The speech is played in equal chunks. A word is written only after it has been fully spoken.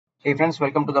Hey friends,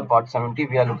 welcome to the part 70.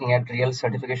 We are looking at real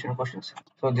certification questions.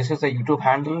 So this is the YouTube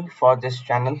handle for this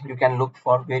channel. You can look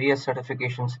for various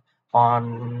certifications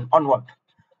on what?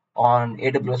 On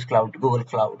AWS Cloud, Google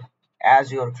Cloud,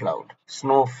 Azure Cloud,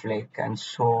 Snowflake, and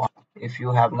so on. If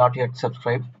you have not yet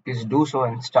subscribed, please do so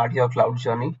and start your cloud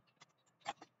journey.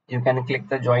 You can click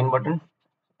the join button,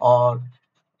 or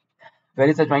where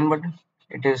is the join button?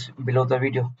 It is below the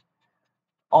video.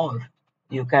 Or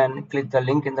you can click the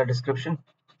link in the description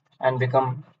and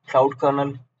become Cloud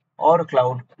Kernel or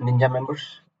Cloud Ninja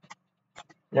members.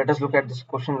 Let us look at this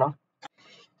question now.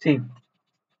 See,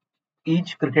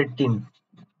 each cricket team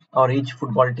or each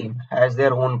football team has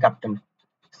their own captain.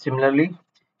 Similarly,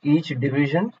 each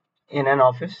division in an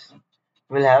office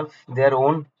will have their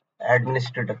own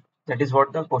administrator. That is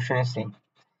what the question is saying.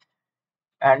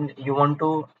 And you want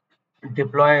to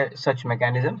deploy such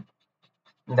mechanism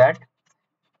that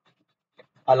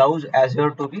allows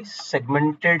Azure to be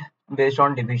segmented based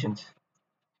on divisions.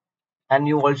 And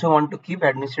you also want to keep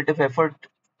administrative effort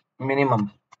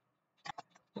minimum.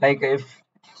 Like if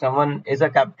someone is a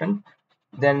captain,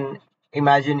 then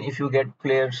imagine if you get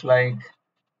players like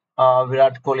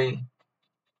Virat Kohli.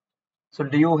 So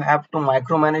do you have to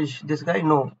micromanage this guy?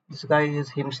 No, this guy is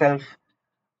himself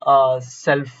a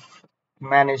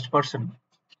self-managed person.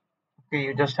 Okay,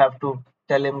 you just have to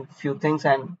tell him few things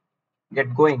and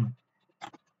get going.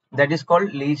 That is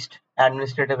called least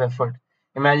administrative effort.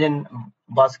 Imagine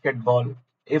basketball.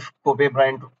 If Kobe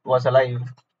Bryant was alive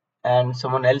and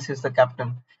someone else is the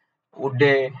captain, would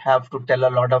they have to tell a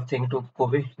lot of things to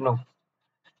Kobe? No,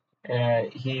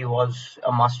 he was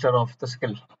a master of the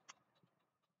skill.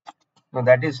 Now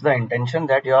that is the intention,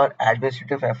 that your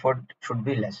administrative effort should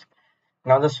be less.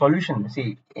 Now the solution,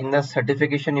 see, in the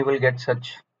certification you will get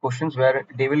such questions where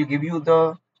they will give you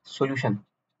the solution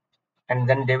and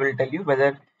then they will tell you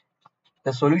whether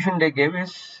the solution they gave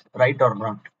is right or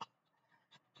not.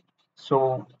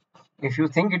 So if you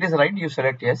think it is right, you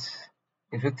select yes.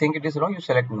 If you think it is wrong, you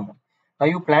select no. Now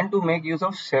you plan to make use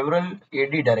of several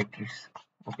AD directories.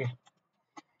 Okay,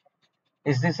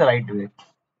 is this the right way?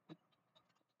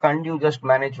 Can't you just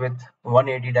manage with one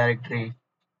AD directory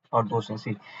or those things?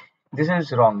 See, this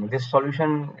is wrong. This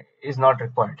solution is not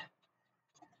required.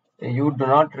 You do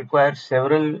not require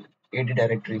several AD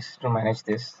directories to manage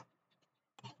this.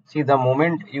 See, the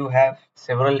moment you have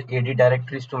several AD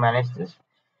directories to manage this,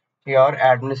 your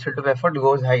administrative effort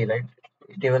goes high, right?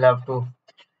 They will have to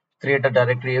create a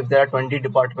directory. If there are 20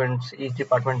 departments, each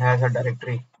department has a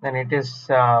directory, then it is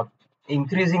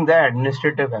increasing the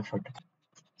administrative effort.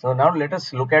 So now let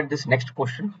us look at this next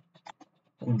question.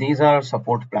 These are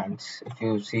support plans. If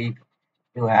you see,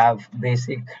 you have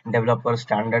basic, developer,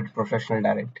 standard, professional,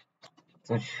 direct.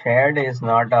 So shared is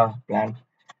not a plan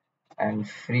and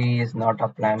free is not a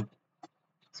plan.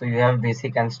 So you have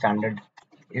basic and standard.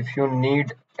 If you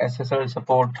need SSL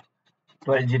support,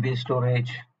 12 GB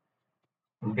storage,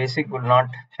 basic will not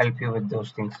help you with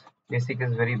those things. Basic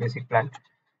is very basic plan.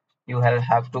 You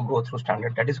have to go through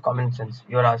standard. That is common sense.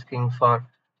 You are asking for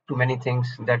too many things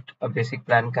that a basic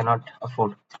plan cannot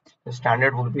afford. The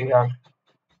standard would be our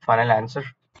final answer.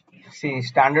 See,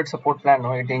 standard support plan,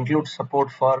 no, it includes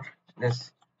support for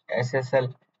this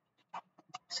SSL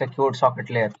secured socket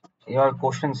layer. Your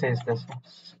question says this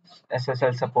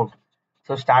SSL support.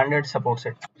 So standard supports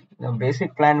it. The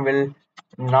basic plan will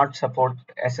not support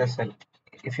SSL.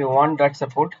 If you want that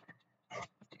support,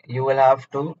 you will have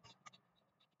to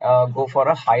go for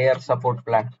a higher support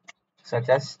plan, such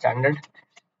as standard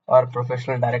or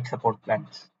professional direct support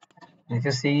plans. If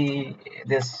you see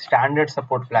this standard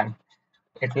support plan,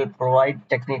 it will provide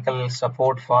technical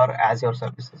support for Azure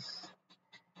services.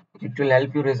 It will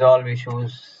help you resolve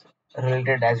issues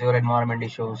related Azure environment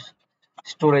issues,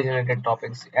 storage related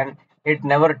topics, and it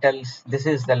never tells this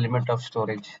is the limit of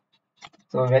storage.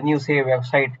 So when you say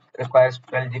website requires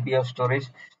 12 GB of storage,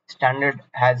 standard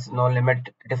has no limit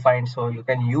defined, so you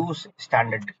can use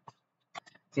standard.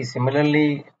 See,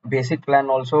 similarly, basic plan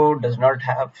also does not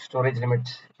have storage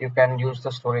limits. You can use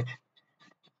the storage,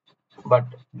 but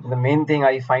the main thing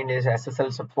I find is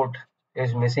SSL support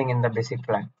is missing in the basic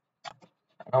plan.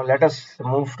 Now let us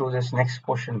move to this next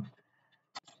question.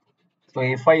 So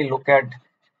if I look at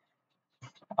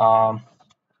um,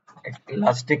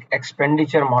 elastic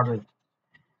expenditure model,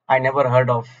 I never heard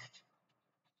of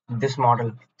this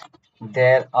model.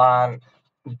 There are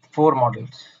four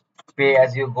models: pay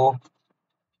as you go,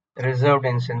 reserved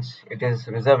instance. It is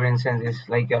reserved instance is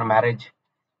like your marriage.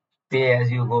 Pay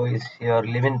as you go is your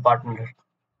living partner.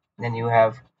 Then you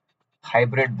have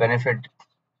hybrid benefit.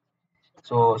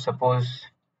 So suppose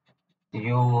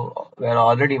you were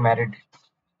already married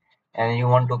and you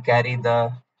want to carry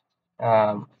the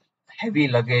um, heavy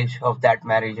luggage of that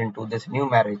marriage into this new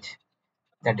marriage,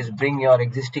 that is bring your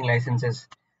existing licenses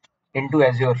into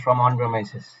Azure from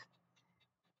on-premises,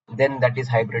 then that is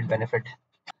hybrid benefit.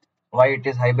 Why it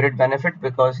is hybrid benefit?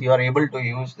 Because you are able to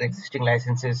use the existing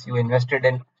licenses you invested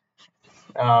in.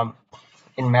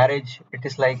 In marriage, it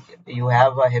is like you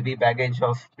have a heavy baggage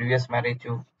of previous marriage,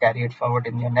 you carry it forward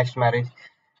in your next marriage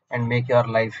and make your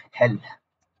life hell.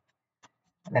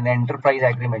 Then enterprise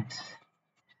agreements.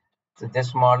 So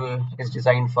this model is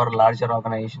designed for larger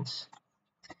organizations,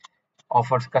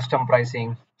 offers custom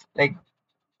pricing, like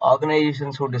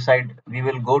organizations who decide we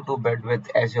will go to bed with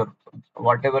Azure,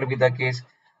 whatever be the case,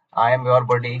 I am your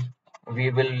buddy, we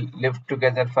will live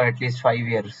together for at least 5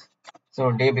 years.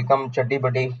 So they become chuddy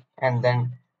buddy, and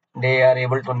then they are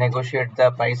able to negotiate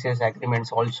the prices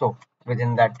agreements also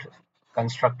within that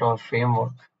construct or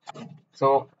framework.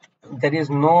 So there is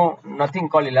nothing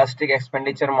called elastic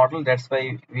expenditure model. That's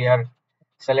why we are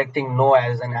selecting no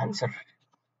as an answer.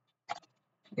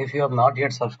 If you have not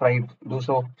yet subscribed, do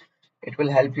so. It will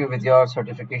help you with your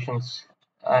certifications.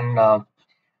 And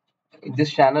in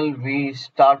this channel, we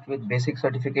start with basic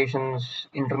certifications,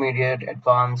 intermediate,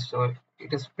 advanced. So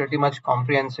it is pretty much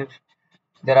comprehensive.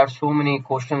 There are so many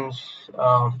questions,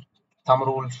 thumb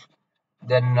rules,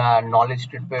 then knowledge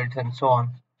tidbits, and so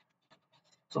on.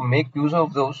 So make use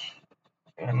of those,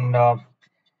 and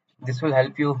this will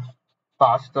help you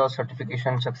pass the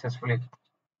certification successfully.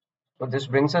 So this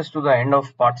brings us to the end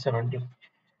of part 70,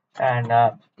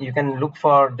 and you can look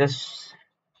for this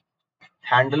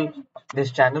handle,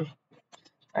 this channel,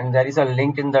 and there is a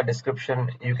link in the description.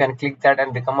 You can click that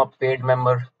and become a paid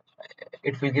member.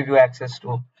 It will give you access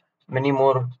to many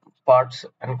more parts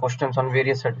and questions on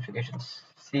various certifications.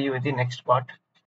 See you with the next part.